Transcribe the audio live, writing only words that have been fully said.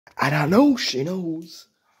And I know she knows.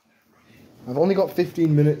 I've only got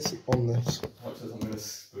 15 minutes on this. I'm gonna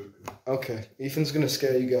spook her. Okay, Ethan's gonna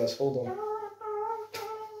scare you guys. Hold on.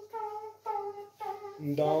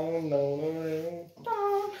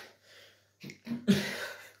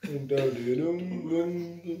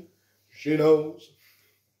 She knows.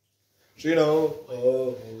 She knows.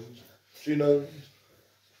 She knows.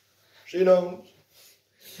 She knows.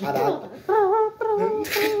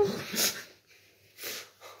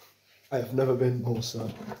 I have never been more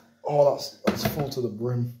sad. Oh, that's full to the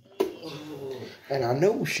brim. And I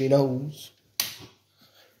know she knows.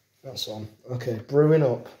 That's on. Okay, brewing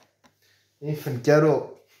up. Ethan, get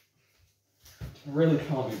up. I really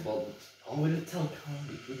can't be bothered. Oh, we didn't tell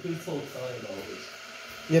Carly. We could have told Carly about this.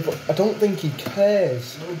 Yeah, but I don't think he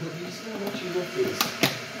cares. No, but you see how much he loved this.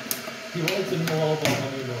 He wanted to know all about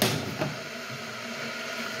honeymoon.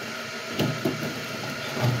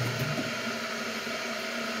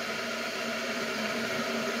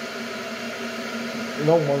 You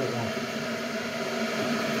don't want it now.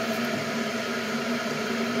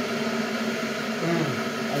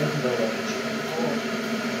 I don't know that.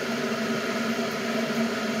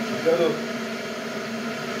 Get up.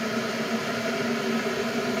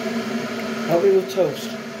 Help me with toast.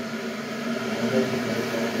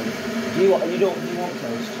 Do you want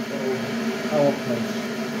toast? I want toast.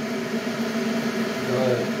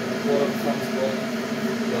 Guys, what I'm transport.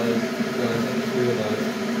 Guys, I just realised.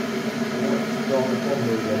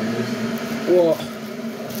 What?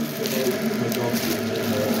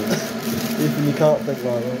 Ethan, you can't think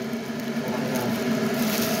like that.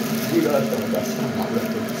 You guys don't understand that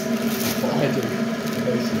reference. I do.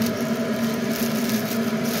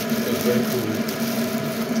 It's very cool.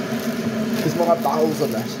 Because my bowels are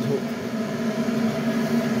messed up.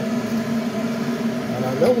 And I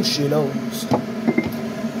know she knows.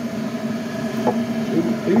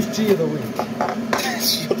 Who's G of the week?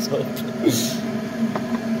 Shut up.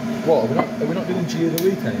 What, are we not doing G of the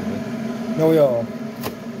week anymore? No, we are.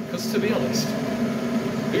 Because to be honest,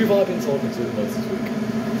 who have I been talking to the most this week?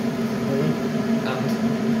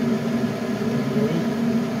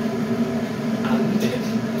 And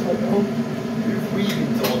who've we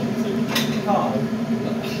been talking to? Kai.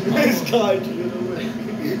 It's Kai G of the week.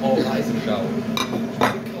 Oh, that is a shout.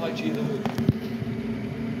 Kai G of the week.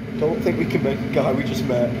 Don't think we can make a guy we just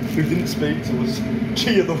met who didn't speak to us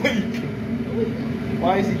G of the week.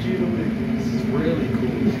 Why is he G of the week? This is really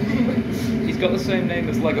cool. He's got the same name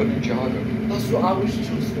as Lego Ninjago. That's what I was just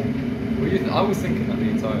thinking. I was thinking that the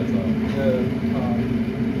entire time.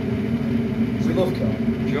 We love Kai.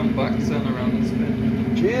 Jump back, turn around and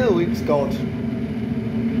spin. G of the week's God.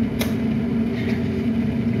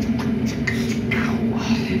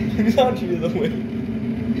 Who's our G of the week?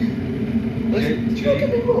 Look at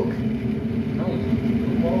me, look. No.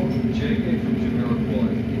 Well, JK from Jamiroquai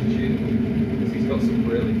is G of the week because he's got some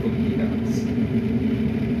really funky hats.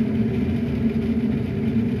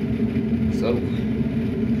 So,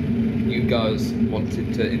 you guys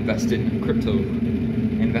wanted to invest in crypto,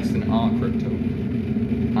 invest in our crypto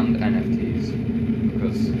and NFTs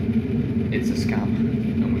because it's a scam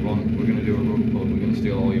and we're going to do a rug pull, we're going to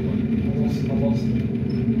steal all your money. I lost it.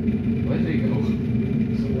 Where did he go?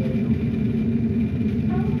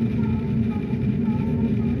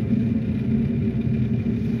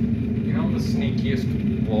 Sneakiest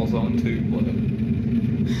Warzone 2 player.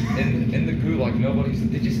 In the gulag, nobody's.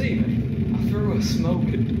 Did you see me? I threw a smoke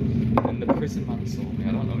and the prison man saw me.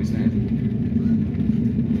 I don't know his name.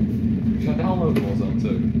 Should I download Warzone 2?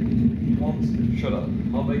 What? Shut up.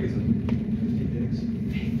 How big is it? 50 gigs.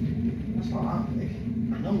 That's not that big.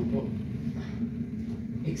 I know, but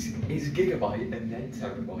It's gigabyte and then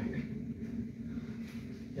terabyte.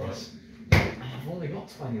 yes. Right. I've only got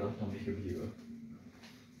 20 left on my computer.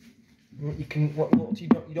 You can. What do you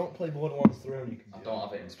don't? You don't play Borderlands 3 on your computer. I don't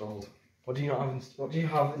have it installed. What do you not have? What do you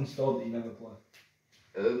have installed that you never play?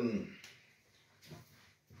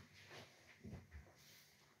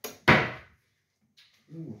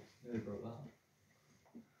 Ooh, nearly broke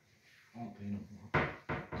that. I want peanut butter.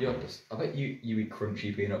 I bet you eat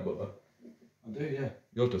crunchy peanut butter. I do, yeah.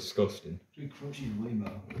 You're disgusting. Dude, crunchy is way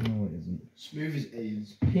better. No, it isn't. Smooth is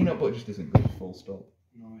A's. Peanut butter just isn't good, full stop.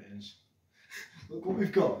 No, it is. Look what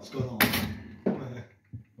we've got. It's gone on.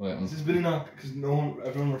 Wait, This has been in our because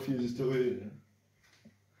everyone refuses to eat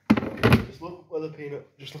it. Just look where the peanut.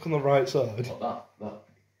 Just look on the right side. What, that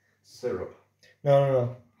syrup?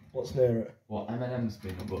 No. What's near it? What, M&M's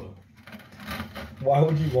peanut butter? Why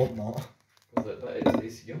would you want that? Because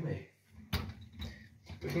it's yummy.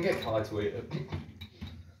 We can get Kai to eat it.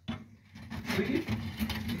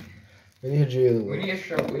 We need a G of the We week. need a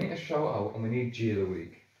shout out and we need G of the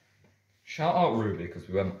week. Shout out Ruby because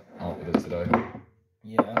we went out with her today.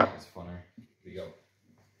 Yeah. It's funny. We got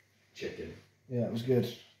chicken. Yeah, it was good.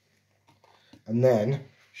 And then,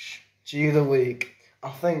 G of the week. I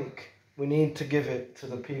think we need to give it to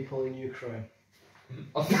the people in Ukraine.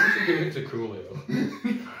 I think we should give it to Coolio.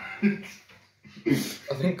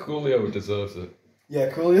 I think Coolio deserves it. Yeah,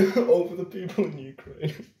 Coolio over the people in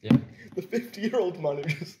Ukraine. Yeah. The 50-year-old man who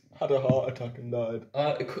just had a heart attack and died.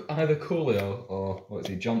 Either Coolio or, what is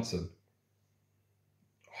he, Johnson?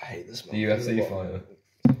 I hate this man. The UFC fighter.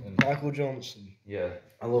 Michael Johnson. Yeah.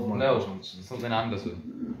 I love Michael Johnson. Something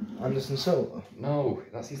Anderson. Anderson Silva. No,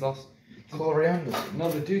 that's his last. Corey Anderson. No,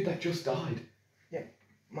 the dude that just died. Yeah,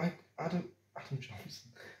 Adam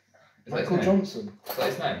Johnson. Is Michael Johnson. Is that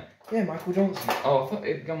his name? Yeah, Michael Johnson. Oh,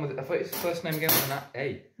 I thought his first name began with an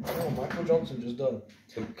A. No, Michael Johnson just died.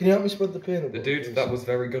 Can you help me spread the peanut butter? The dude please? that was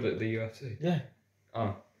very good at the UFC. Yeah.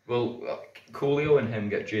 Oh. Well, Coolio and him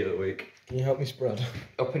get G of the week. Can you help me spread?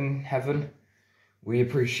 Up in heaven, we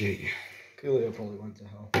appreciate you. Coolio probably went to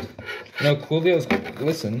hell. No, Coolio's...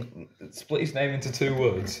 Listen, split his name into 2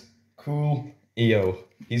 words. Cool. EO.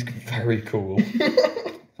 He's very cool.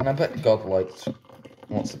 And I bet God liked...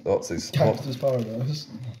 What's his... Gangster's Paradise.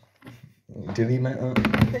 Did he make that?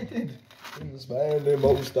 He did. In the Spanish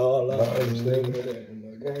most our lives, living in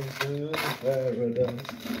the Gangster's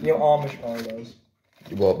Paradise. You know Amish Paradise?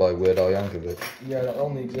 What, by Weird Al Yankovic? Yeah, that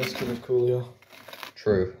only exists because of Coolio.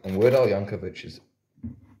 True. And Weird Al Yankovic is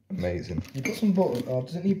amazing. You put some butter... Oh,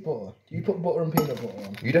 does it need butter? Do you put butter and peanut butter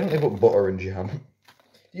on? You definitely put butter and jam.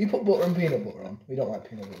 Do you put butter and peanut butter on? We don't like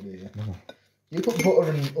peanut butter, do you? No. Do you put butter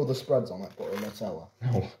and other spreads on, like butter and Nutella?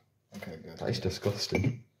 No. Okay, good. That is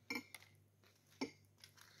disgusting.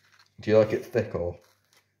 Do you like it thick or?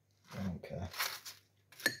 I don't care.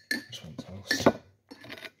 I just want toast.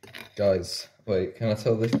 Guys, wait, can I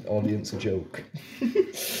tell this audience a joke?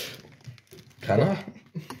 Can I?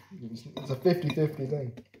 It's a 50-50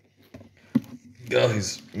 thing.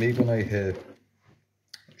 Guys, me when I hear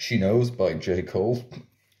She Knows by J. Cole,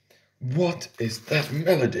 what is that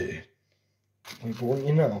melody? Wait, but wouldn't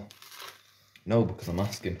you know? No, because I'm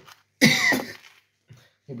asking. Yeah,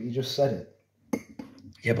 but you just said it.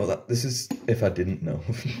 Yeah, but this is if I didn't know.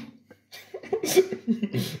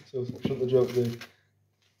 So shouldn't the joke be,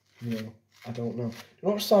 I don't know. Do you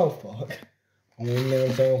watch South Park? I'm in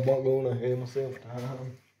there, South Park, gonna hear myself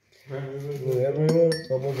down. Everyone,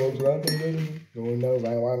 someone goes around to me. No one knows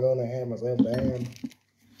how I'm gonna hear myself down.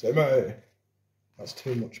 Say me. That's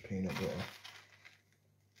too much peanut butter.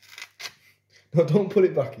 No, don't put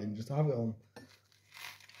it back in, just have it on.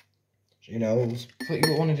 She knows. I thought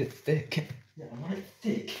you wanted it thick. Yeah, I want it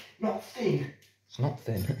thick, not thin. It's not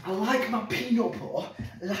thin. I like my peanut butter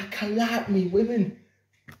like I like me women.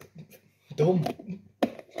 Dumb. I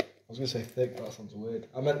was going to say thick, but that sounds weird.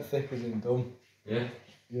 I meant thick as in dumb. Yeah.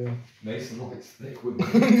 Yeah. Mason likes thick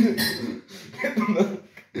women.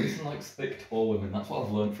 Mason likes thick, tall women. That's what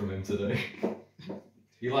I've learned from him today.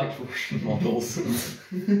 He likes Russian models.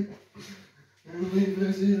 He's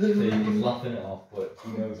laughing it off, but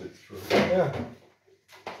he knows it's true. Yeah.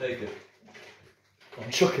 Take it. Go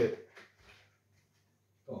on, chuck it.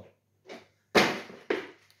 Oh.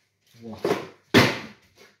 What?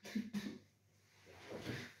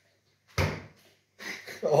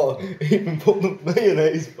 Oh, he even put the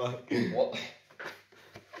mayonnaise back. What?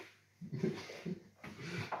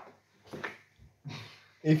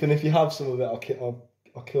 Ethan, if you have some of it,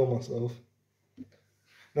 I'll kill myself.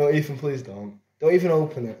 No, Ethan, please don't. Don't even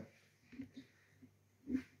open it.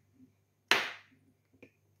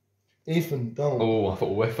 Ethan, don't. Oh, I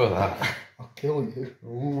thought whiff of that. I'll kill you.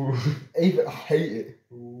 Ooh. Ethan, I hate it.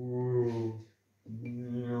 Ooh.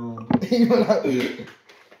 Even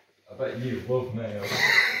I bet you love mayo. Do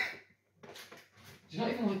you not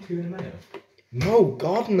even like tuna mayo? No,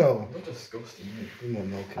 God, no. You're disgusting, mate. You want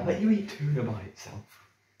milk in I it. bet you eat tuna by itself.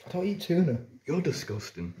 I don't eat tuna. You're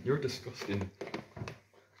disgusting. You're a disgusting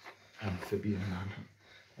amphibian man.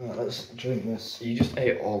 Right, let's drink this. You just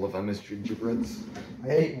ate all of them as gingerbreads. I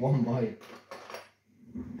ate one bite.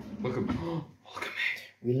 Look at me.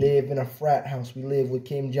 We live in a frat house. We live with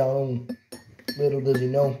Kim Jong-un. Little does he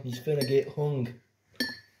know, he's finna get hung.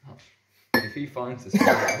 If he finds this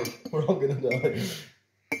out, We're all gonna die.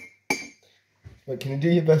 Wait, can you do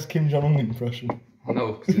your best Kim Jong-un impression?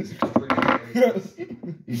 no, because it's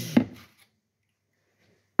really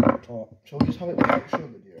Oh, shall we just have it without sugar,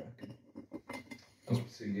 do you reckon?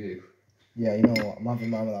 up to you. Yeah, you know what? I'm having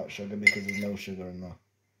mine without sugar because there's no sugar in there.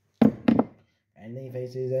 Any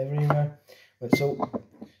faces everywhere. Wait, so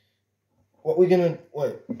what we're gonna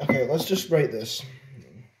wait? Okay, let's just rate this.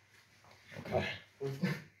 Okay.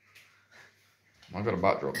 I've got a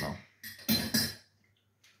backdrop now.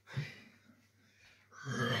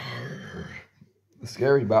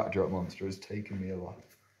 scary backdrop monster is taking me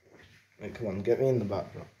alive. Wait, come on, get me in the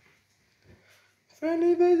backdrop.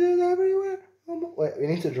 Friendly faces everywhere. Wait, we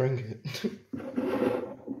need to drink it.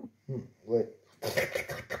 Wait.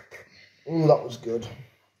 Ooh, that was good.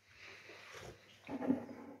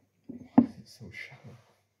 It's so shallow.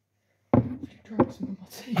 Did you drink some of my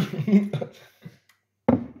tea?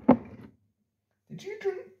 Did you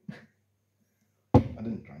drink? I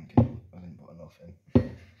didn't drink it. I didn't put enough in.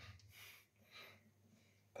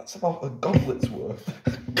 That's about a goblet's worth.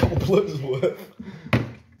 Goblet's worth.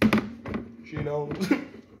 She knows.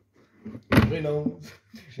 She knows.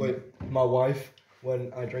 Wait, my wife,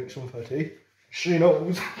 when I drink some of her tea, she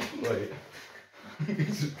knows. Wait.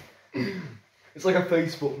 It's like a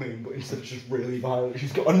Facebook meme, but instead of just really violent,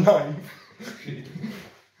 she's got a knife.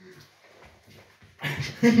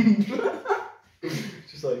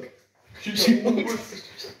 Just like, she knows.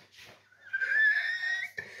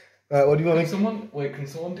 Right, what do you want to... Can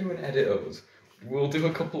someone do an edit of us? We'll do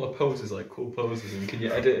a couple of poses, like cool poses, and can you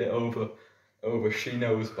edit it over She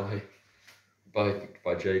Knows by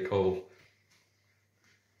J. Cole?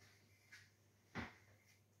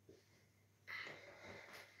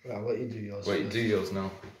 Right, I'll let you do yours. Wait, first. do yours now.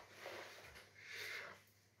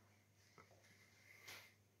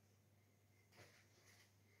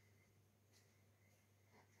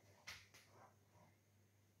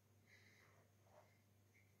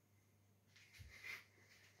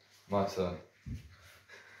 My turn.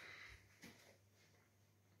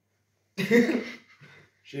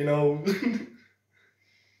 She knows.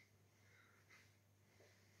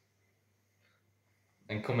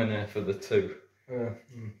 And come in here for the 2. Yeah.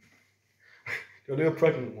 Mm. You want to do a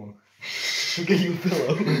pregnant one? I'll get you a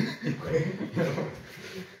pillow.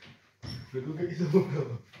 We'll go get yourself a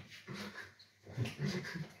pillow.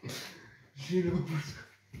 She knows.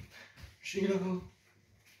 She knows.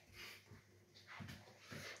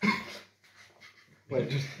 Wait,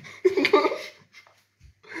 just...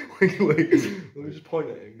 wait. Let me just point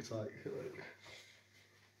at him. It's like...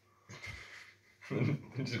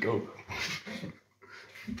 Just go.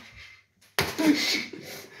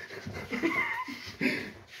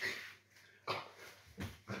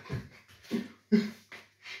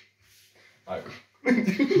 Right.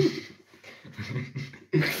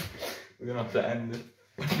 We're gonna have to end it.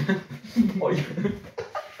 What are you...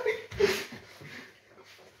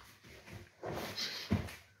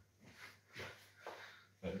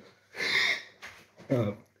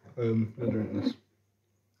 I'll drink this.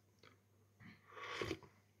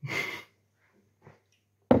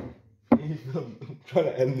 I'm trying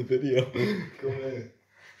to end the video. Come here.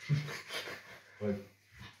 Wait.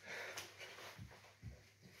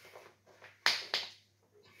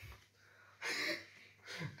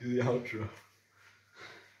 Do the outro.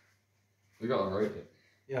 We gotta rate it.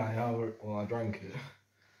 Yeah, I drank it.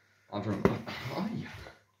 I drank that. Oh, yeah.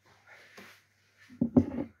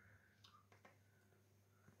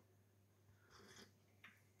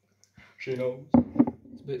 She knows.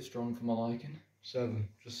 It's a bit strong for my liking. 7.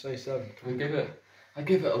 Just say 7. I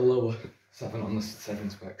give it a lower 7 on the 7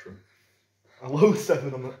 spectrum. A low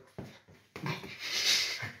 7 on it.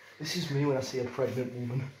 This is me when I see a pregnant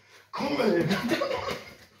woman. Come here.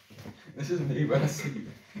 This is me when I see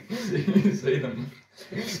them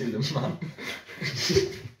man.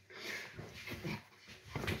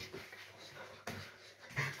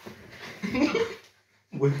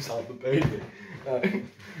 Whips out the baby.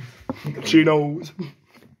 She knows.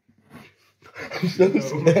 I'm so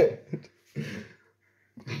scared.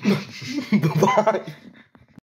 Bye-bye.